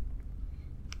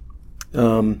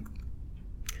 And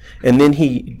then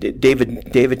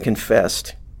David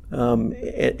confessed,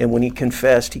 and when he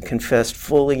confessed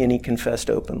fully and he confessed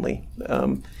openly,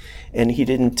 and he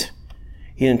didn't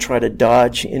try to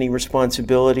dodge any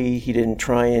responsibility. He didn't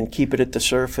try and keep it at the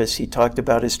surface. He talked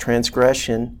about his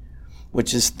transgression,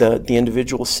 which is the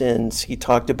individual sins. He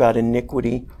talked about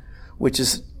iniquity, which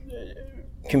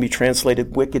can be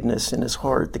translated wickedness in his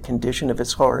heart, the condition of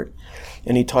his heart.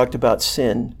 And he talked about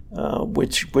sin,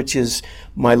 which is,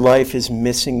 my life is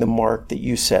missing the mark that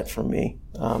you set for me.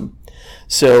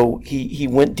 So he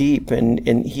went deep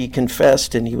and he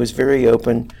confessed, and he was very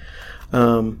open.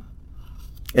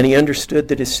 And he understood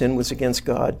that his sin was against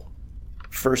God,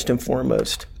 first and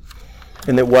foremost.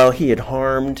 And that while he had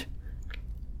harmed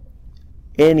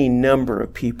any number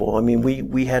of people, I mean,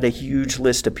 we had a huge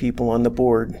list of people on the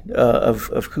board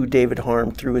of who David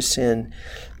harmed through his sin.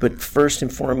 But first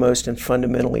and foremost and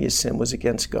fundamentally, his sin was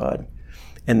against God.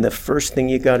 And the first thing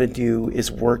you got to do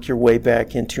is work your way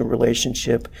back into a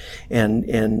relationship and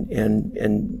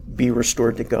be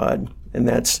restored to God. And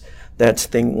that's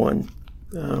thing one.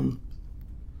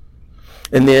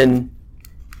 And then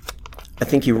I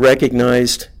think he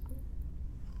recognized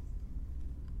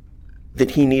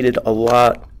that he needed a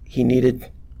lot. He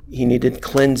needed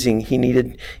cleansing. He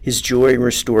needed his joy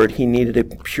restored. He needed a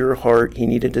pure heart. He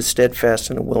needed a steadfast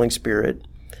and a willing spirit.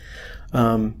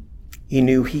 He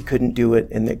knew he couldn't do it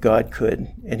and that God could.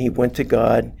 And he went to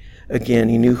God again.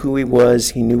 He knew who he was.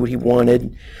 He knew what he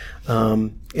wanted.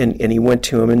 And he went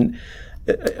to him. And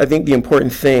I think the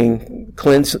important thing,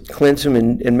 cleanse him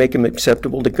and make him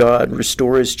acceptable to God,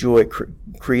 restore his joy,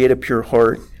 create a pure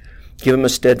heart, give him a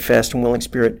steadfast and willing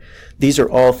spirit. These are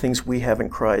all things we have in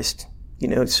Christ.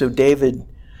 So David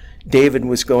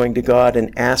was going to God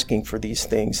and asking for these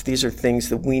things. These are things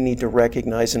that we need to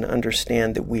recognize and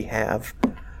understand that we have.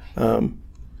 And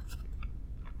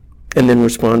then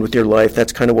respond with your life.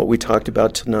 That's kind of what we talked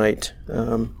about tonight,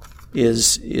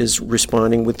 is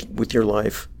responding with your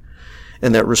life.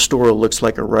 And that restoral looks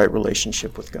like a right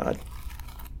relationship with God.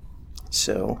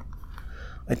 So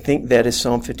I think that is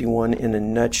Psalm 51 in a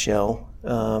nutshell.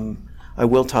 I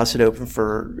will toss it open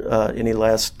for any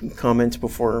last comments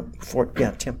before.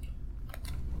 Yeah, Tim.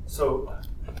 So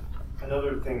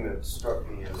another thing that struck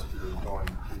me as we were going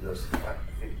through this, I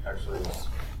think actually was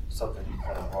something you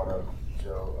kind of brought up,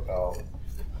 Joe,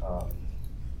 about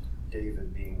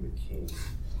David being the king.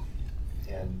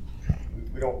 And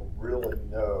we don't really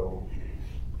know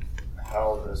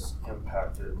how this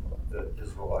impacted the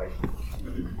Israelite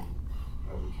community.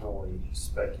 We can only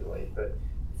speculate. But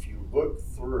if you look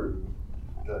through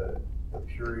the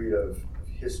period of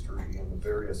history and the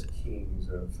various kings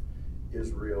of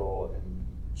Israel and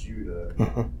Judah,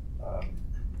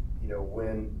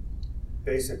 when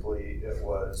basically it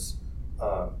was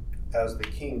as the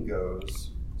king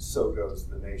goes, so goes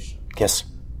the nation. Yes.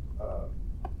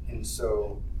 And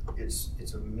so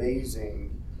it's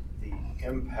amazing the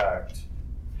impact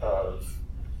of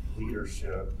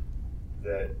leadership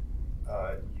that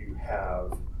you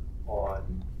have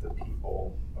on the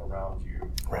people around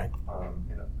you. Right.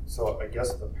 So I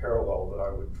guess the parallel that I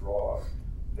would draw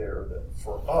there, that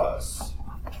for us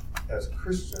as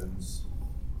Christians,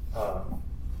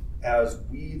 as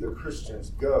we the Christians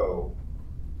go,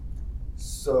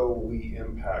 so we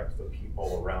impact the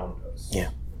people around us.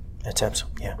 Yeah, that's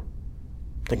absolutely, yeah.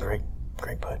 The great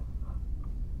put.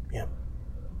 Yeah.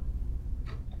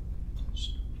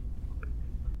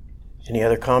 Any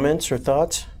other comments or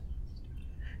thoughts?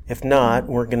 If not,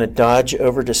 we're going to dodge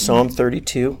over to Psalm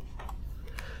 32.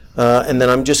 And then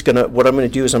what I'm going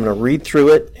to do is I'm going to read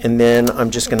through it, and then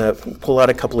I'm just going to pull out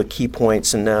a couple of key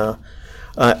points. And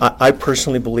I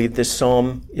personally believe this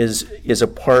psalm is a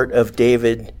part of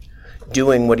David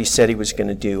doing what he said he was going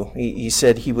to do. He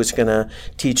said he was going to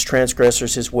teach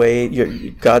transgressors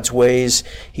God's ways.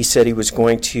 He said he was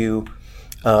going to,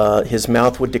 his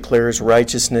mouth would declare his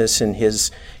righteousness, and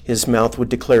his mouth would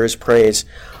declare his praise.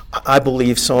 I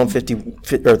believe Psalm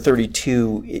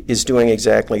 32 is doing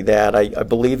exactly that. I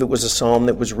believe it was a psalm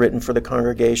that was written for the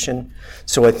congregation,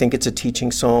 so I think it's a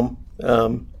teaching psalm.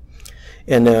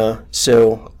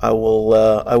 So I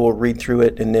will read through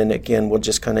it, and then again we'll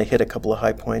just kind of hit a couple of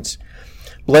high points.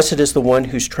 Blessed is the one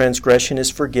whose transgression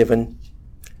is forgiven,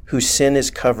 whose sin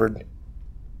is covered.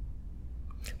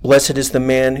 Blessed is the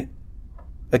man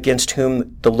against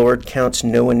whom the Lord counts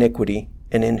no iniquity,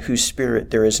 and in whose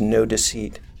spirit there is no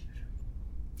deceit.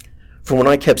 For when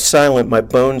I kept silent, my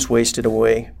bones wasted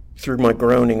away through my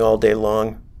groaning all day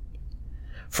long.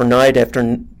 For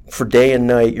day and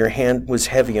night your hand was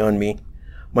heavy on me.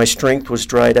 My strength was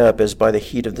dried up as by the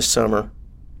heat of the summer.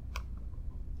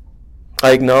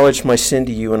 I acknowledged my sin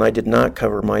to you, and I did not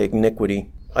cover my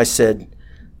iniquity. I said,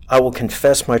 I will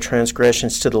confess my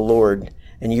transgressions to the Lord,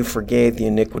 and you forgave the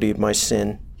iniquity of my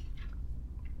sin.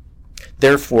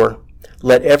 Therefore,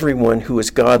 let everyone who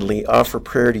is godly offer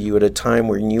prayer to you at a time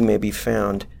when you may be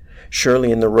found.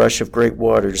 Surely in the rush of great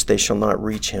waters they shall not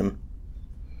reach him.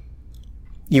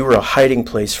 You are a hiding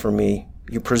place for me.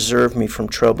 You preserve me from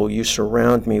trouble. You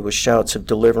surround me with shouts of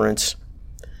deliverance.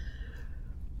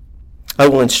 I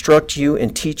will instruct you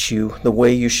and teach you the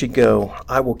way you should go.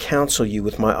 I will counsel you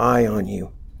with my eye on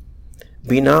you.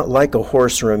 Be not like a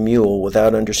horse or a mule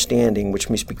without understanding, which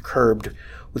must be curbed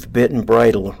with bit and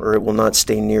bridle, or it will not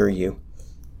stay near you.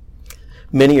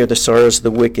 Many are the sorrows of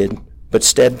the wicked, but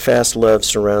steadfast love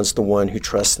surrounds the one who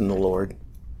trusts in the Lord.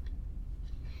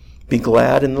 Be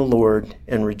glad in the Lord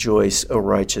and rejoice, O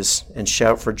righteous, and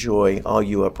shout for joy, all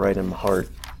you upright in heart.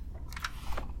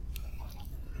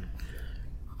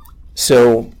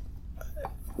 So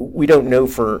we don't know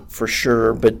for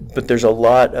sure, but there's a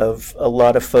lot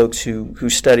of folks who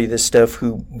study this stuff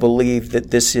who believe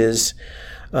that this is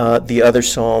the other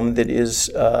psalm that is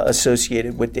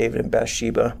associated with David and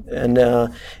Bathsheba.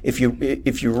 And if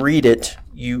you read it,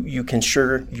 you can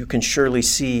surely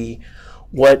see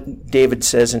what David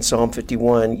says in Psalm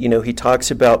 51. He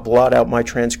talks about blot out my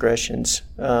transgressions.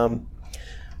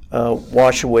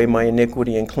 Wash away my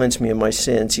iniquity and cleanse me of my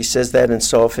sins. He says that in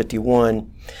Psalm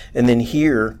 51. And then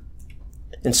here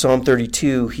in Psalm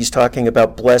 32, he's talking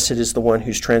about blessed is the one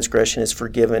whose transgression is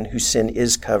forgiven, whose sin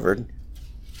is covered,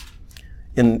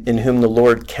 in whom the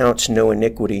Lord counts no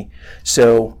iniquity.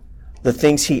 So the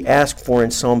things he asked for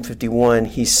in Psalm 51,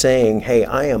 he's saying, hey,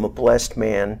 I am a blessed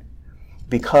man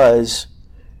because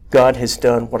God has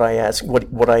done what I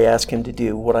asked him to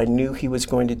do. What I knew he was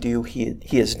going to do, he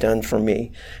has done for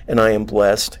me, and I am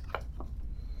blessed.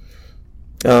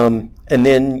 And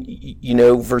then,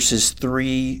 verses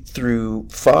 3 through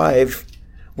 5,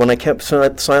 when I kept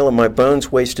silent, my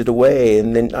bones wasted away,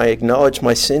 and then I acknowledged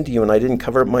my sin to you, and I didn't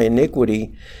cover up my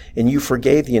iniquity, and you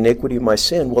forgave the iniquity of my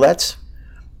sin. Well,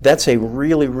 that's a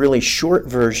really, really short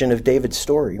version of David's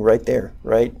story right there,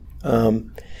 right?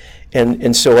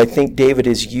 And so I think David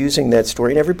is using that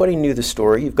story, and everybody knew the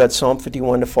story. You've got Psalm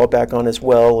 51 to fall back on as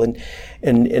well, and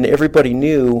everybody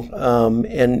knew.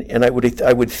 And I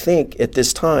would think at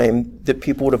this time that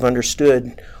people would have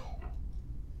understood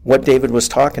what David was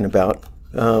talking about.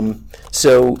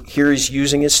 So here he's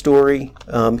using his story.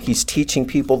 He's teaching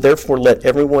people. Therefore, let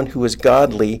everyone who is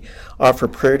godly offer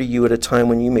prayer to you at a time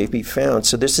when you may be found.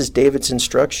 So this is David's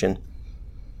instruction.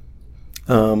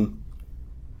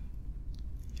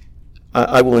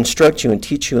 I will instruct you and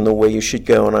teach you in the way you should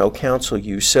go, and I will counsel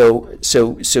you. So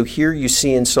here you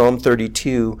see in Psalm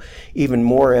 32 even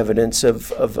more evidence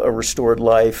of a restored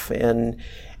life and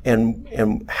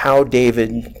how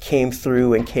David came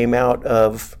through and came out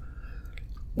of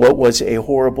what was a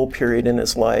horrible period in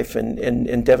his life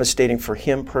and devastating for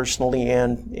him personally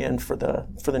and for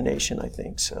the nation, I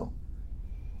think. So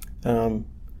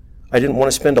I didn't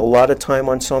want to spend a lot of time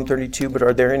on Psalm 32, but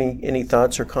are there any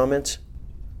thoughts or comments?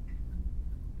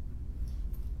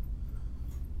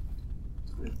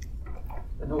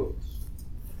 I know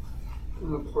it's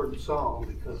an important psalm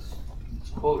because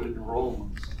it's quoted in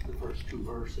Romans, the first 2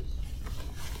 verses.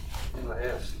 And I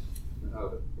asked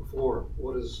before,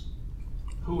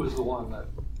 who is the one that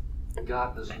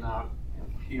God does not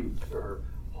impute or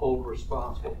hold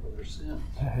responsible for their sins?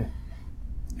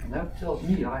 And that tells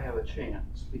me I have a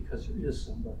chance because there is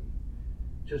somebody.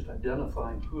 Just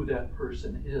identifying who that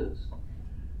person is.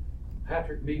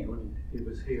 Patrick Mead, when he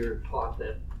was here, taught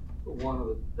that one of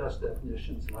the best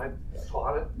definitions, and I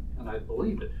taught it and I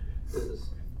believe it, is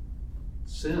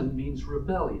sin means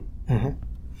rebellion.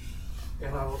 Mm-hmm.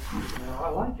 And I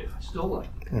like it. I still like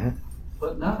it. Mm-hmm.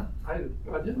 But I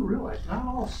didn't realize not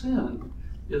all sin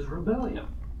is rebellion.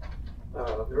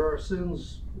 There are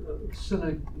sins, sin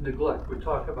of neglect. We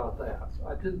talk about that.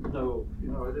 I didn't know,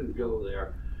 I didn't go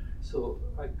there, so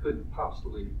I couldn't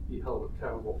possibly be held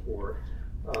accountable for it.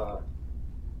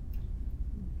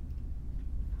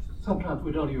 Sometimes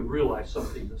we don't even realize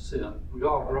something's a sin. We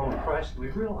all grow in Christ and we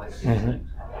realize these Mm-hmm. things.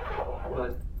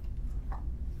 But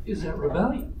is that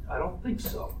rebellion? I don't think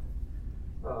so.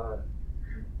 But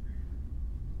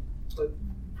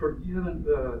forgiven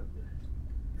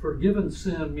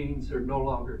sin means they're no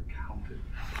longer counted.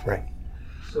 Right.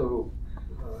 So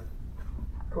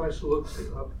Christ looks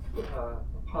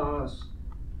upon us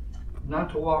not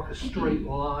to walk a straight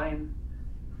line,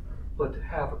 but to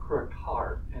have a correct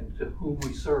heart and to whom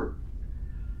we serve.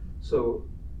 So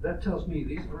that tells me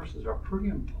these verses are pretty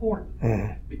important,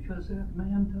 Mm-hmm. because that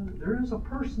man there is a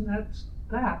person that's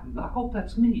that, and I hope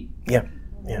that's me. Yeah.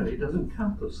 Yeah. But he doesn't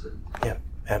count those things. Yeah.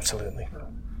 Absolutely.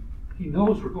 He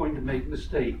knows we're going to make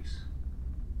mistakes.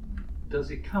 Does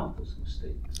he count those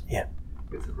mistakes? Yeah.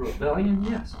 If the rebellion,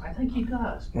 yes, I think he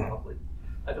does, probably.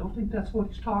 I don't think that's what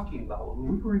he's talking about.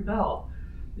 When we rebel,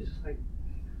 it's like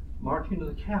marching to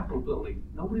the Capitol building.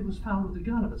 Nobody was found with a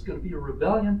gun. If it's going to be a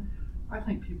rebellion, I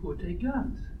think people would take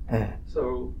guns. Mm-hmm.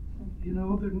 So,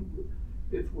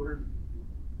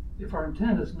 if our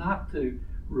intent is not to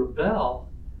rebel,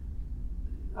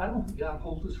 I don't think God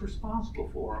holds us responsible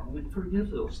for them. We forgive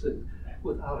those things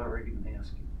without our even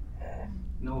asking,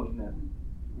 knowing that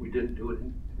we didn't do it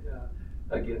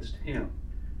against Him.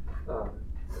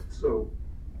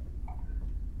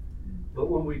 But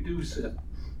when we do sin,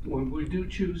 when we do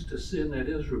choose to sin, that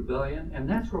is rebellion, and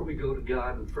that's where we go to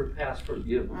God and ask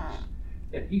forgiveness.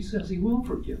 And He says He will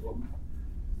forgive them.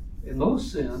 And those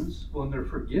sins, when they're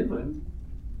forgiven,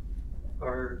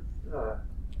 are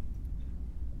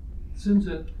sins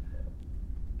that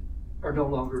are no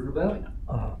longer rebellion.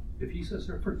 Uh-huh. If He says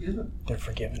they're forgiven, They're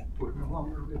forgiven. we're no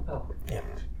longer rebelling. Yeah.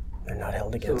 They're not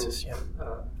held against us. Yeah.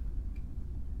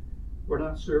 We're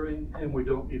not serving Him. We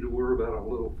don't need to worry about our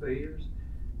little failures.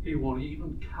 He won't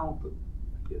even count them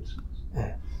against us.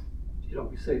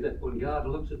 We say that when God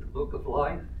looks at the book of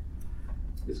life,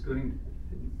 He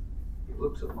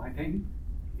looks at my name.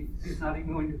 He's not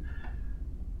even going to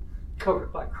cover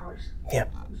it by Christ. Yeah.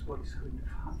 Is what He's going to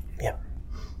find. Yeah.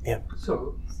 Yeah.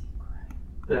 So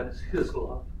that is His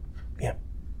love. Yeah.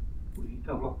 We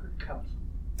no longer count them.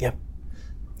 Yep.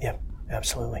 Yep.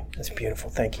 Absolutely. That's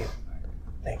beautiful. Thank you.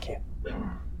 Thank you.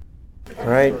 All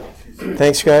right.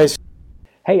 Thanks, guys.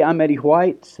 Hey, I'm Eddie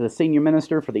White, the Senior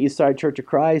Minister for the Eastside Church of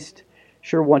Christ.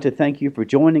 Sure want to thank you for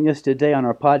joining us today on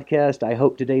our podcast. I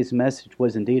hope today's message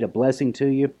was indeed a blessing to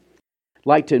you. I'd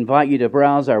like to invite you to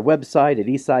browse our website at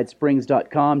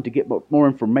eastsidesprings.com to get more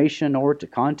information or to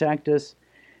contact us.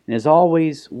 And as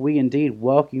always, we indeed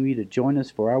welcome you to join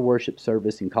us for our worship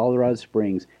service in Colorado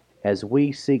Springs as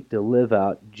we seek to live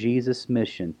out Jesus'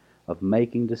 mission of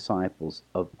making disciples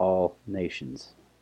of all nations.